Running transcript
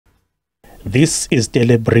This is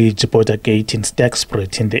Telle Bridge Border gate in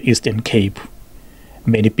Sterkspruit in the Eastern Cape.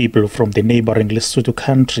 Many people from the neighboring Lesotho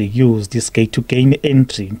country use this gate to gain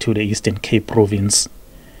entry into the Eastern Cape province.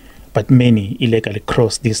 But many illegally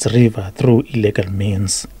cross this river through illegal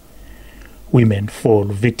means. Women fall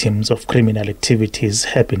victims of criminal activities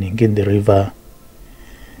happening in the river.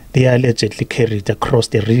 They are allegedly carried across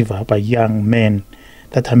the river by young men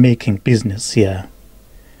that are making business here.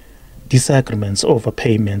 Disagreements over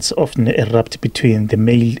payments often erupt between the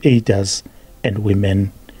male aiders and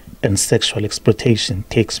women, and sexual exploitation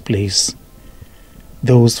takes place.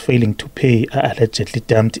 Those failing to pay are allegedly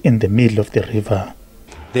dumped in the middle of the river.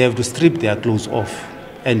 They have to strip their clothes off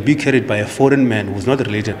and be carried by a foreign man who is not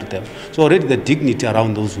related to them. So already the dignity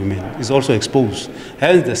around those women is also exposed.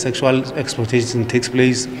 Hence the sexual exploitation takes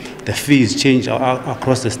place, the fees change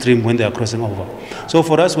across the stream when they are crossing over. So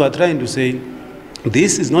for us, we are trying to say,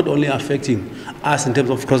 this is not only affecting us in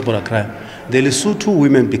terms of cross-border crime. The Lesotho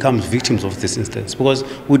women become victims of this instance because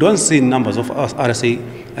we don't see numbers of RSA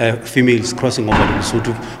females crossing over to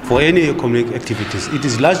Lesotho for any economic activities. It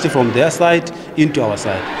is largely from their side into our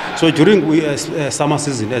side. So during summer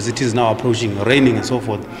season, as it is now approaching, raining and so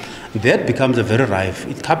forth, that becomes a very rife.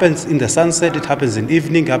 It happens in the sunset, it happens in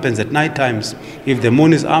evening, it happens at night times. If the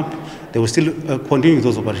moon is up, they will still continue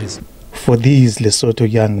those operations. For these Lesotho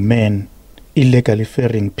young men, illegally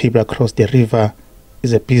ferrying people across the river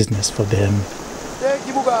is a business for them.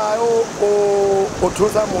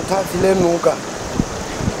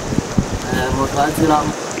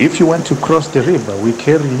 If you want to cross the river, we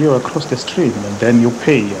carry you across the stream and then you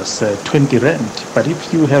pay us 20 rand. But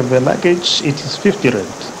if you have a luggage, it is 50 rand.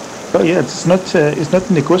 Oh yeah, it's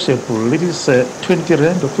not negotiable. It is 20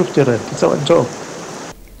 rand or 50 rand. It's our job.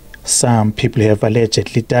 Some people have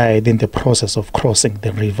allegedly died in the process of crossing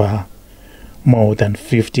the river. More than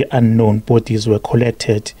 50 unknown bodies were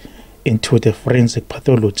collected into the forensic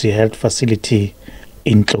pathology health facility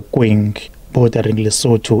in Nkululeko, bordering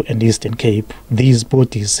Lesotho and Eastern Cape. These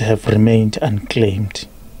bodies have remained unclaimed.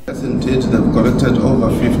 Yes, indeed, they've collected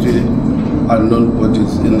over 50 unknown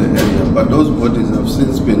bodies in the area, but those bodies have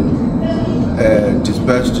since been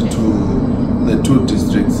dispatched to the two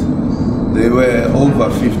districts. They were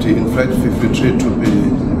over 50, in fact 53 to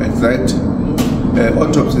be exact.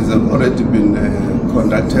 Autopsies have already been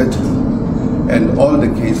conducted, and all the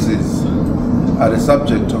cases are the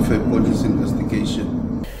subject of a police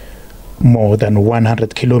investigation. More than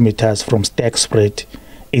 100 kilometers from Sterkspruit,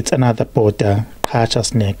 it's another border,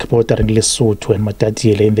 Neck, bordering Lesotho and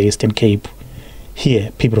Matatiele in the Eastern Cape.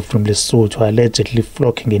 Here, people from Lesotho are allegedly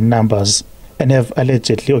flocking in numbers and have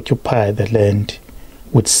allegedly occupied the land,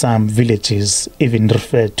 with some villages even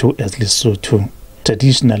referred to as Lesotho.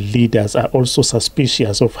 Traditional leaders are also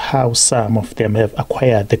suspicious of how some of them have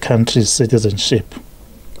acquired the country's citizenship.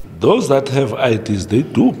 Those that have IDs, they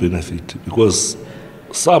do benefit because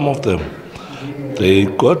some of them, they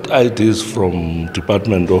got IDs from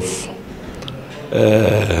Department of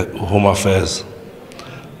Home Affairs.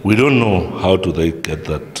 We don't know how do they get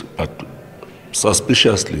that, but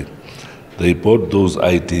suspiciously, they bought those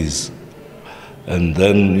IDs. And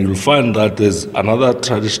then you'll find that there's another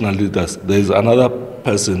traditional leader, there's another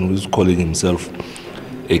person who's calling himself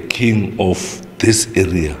a king of this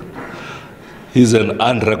area. He's an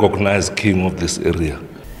unrecognized king of this area.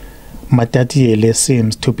 Matatiele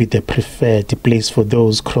seems to be the preferred place for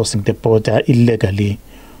those crossing the border illegally,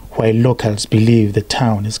 while locals believe the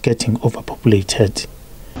town is getting overpopulated.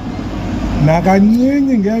 I'll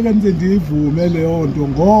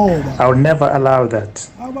never allow that.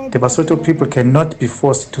 The Basotho people cannot be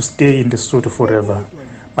forced to stay in Lesotho forever.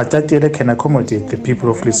 Matatiele can accommodate the people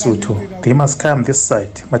of Lesotho. They must come this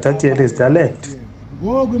side. Matatiele is their land.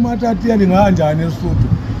 No,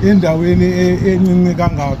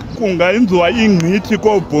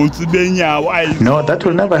 that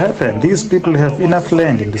will never happen. These people have enough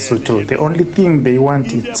land in Lesotho. The only thing they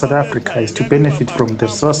want in South Africa is to benefit from the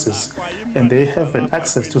resources, and they have an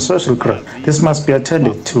access to social growth. This must be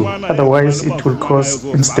attended to, otherwise it will cause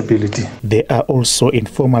instability. There are also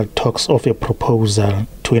informal talks of a proposal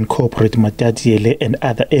to incorporate Matatiele and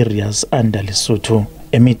other areas under Lesotho.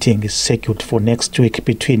 A meeting is scheduled for next week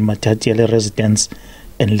between Matatiele residents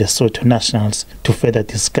and Lesotho nationals to further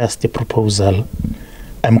discuss the proposal.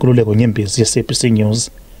 I'm Nkululeko Nyembezi, SABC News,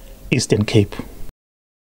 Eastern Cape.